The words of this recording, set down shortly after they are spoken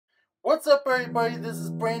What's up, everybody? This is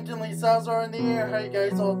Brandon Lee Salazar in the air. How you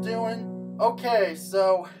guys all doing? Okay,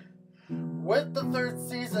 so with the third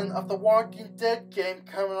season of The Walking Dead game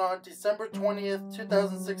coming on December 20th,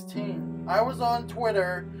 2016, I was on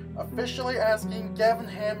Twitter officially asking Gavin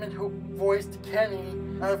Hammon, who voiced Kenny,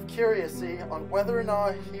 out of curiosity on whether or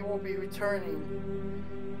not he will be returning.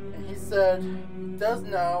 And he said he does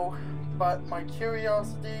know, but my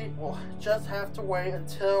curiosity will just have to wait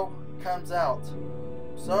until it comes out.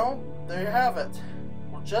 So, there you have it.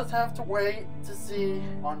 We'll just have to wait to see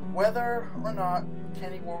on whether or not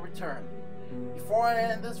Kenny will return. Before I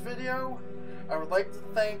end this video, I would like to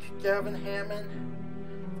thank Gavin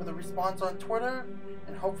Hammon for the response on Twitter,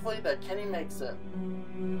 and hopefully that Kenny makes it.